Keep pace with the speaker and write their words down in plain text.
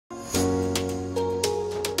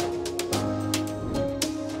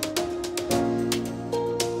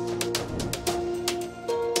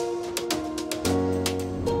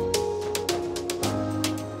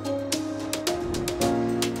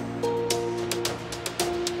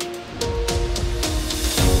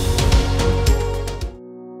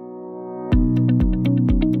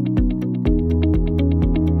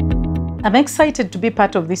I'm excited to be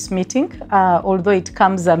part of this meeting, although it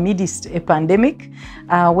comes amidst a pandemic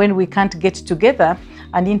when we can't get together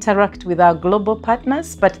and interact with our global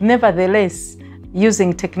partners, but nevertheless,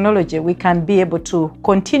 using technology, we can be able to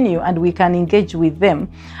continue and we can engage with them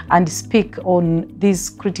and speak on these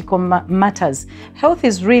critical matters. Health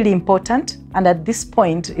is really important, and at this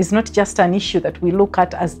point, it's not just an issue that we look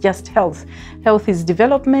at as just health. Health is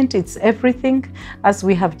development, it's everything. As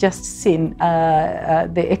we have just seen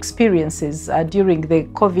the experiences during the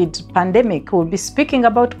COVID pandemic, we'll be speaking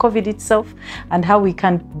about COVID itself and how we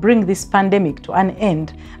can bring this pandemic to an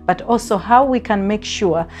end, but also how we can make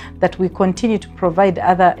sure that we continue to provide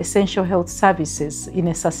other essential health services in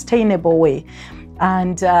a sustainable way,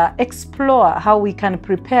 and explore how we can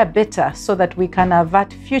prepare better so that we can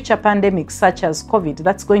avert future pandemics such as COVID.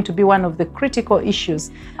 That's going to be one of the critical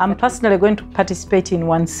issues. I'm personally going to participate in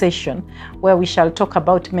one session where we shall talk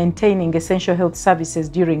about maintaining essential health services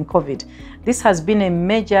during COVID. This has been a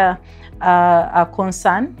major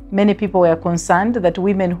concern. Many people were concerned that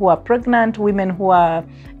women who are pregnant, women who are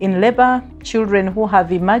in labor, children who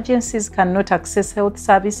have emergencies cannot access health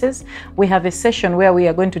services. We have a session where we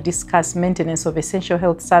are going to discuss maintenance of essential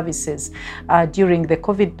health services during the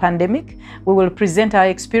COVID pandemic. We will present our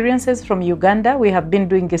experiences from Uganda. We have been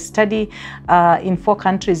doing a study in 4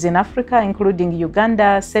 countries in Africa, including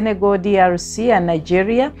Uganda, Senegal, DRC, and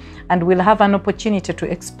Nigeria. And we'll have an opportunity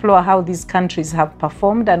to explore how these countries have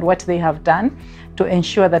performed and what they have done to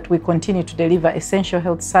ensure that we continue to deliver essential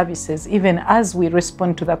health services even as we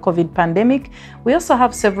respond to the COVID pandemic. We also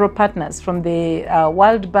have several partners from the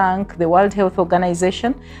World Bank, the World Health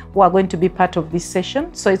Organization, who are going to be part of this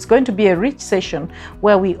session. So it's going to be a rich session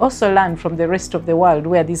where we also learn from the rest of the world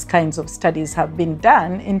where these kinds of studies have been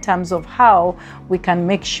done in terms of how we can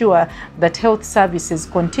make sure that health services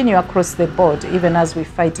continue across the board even as we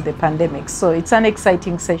fight the pandemic. So it's an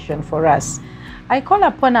exciting session for us. I call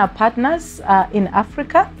upon our partners in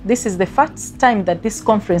Africa. This is the first time that this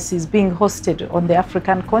conference is being hosted on the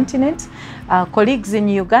African continent. Colleagues in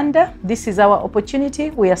Uganda, this is our opportunity.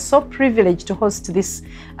 We are so privileged to host this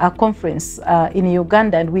conference in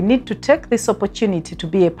Uganda, and we need to take this opportunity to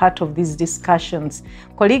be a part of these discussions.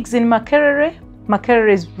 Colleagues in Makerere,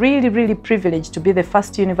 Makerere is really privileged to be the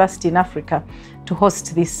first university in Africa to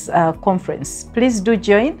host this conference. Please do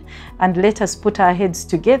join and let us put our heads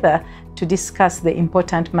together to discuss the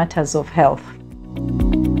important matters of health.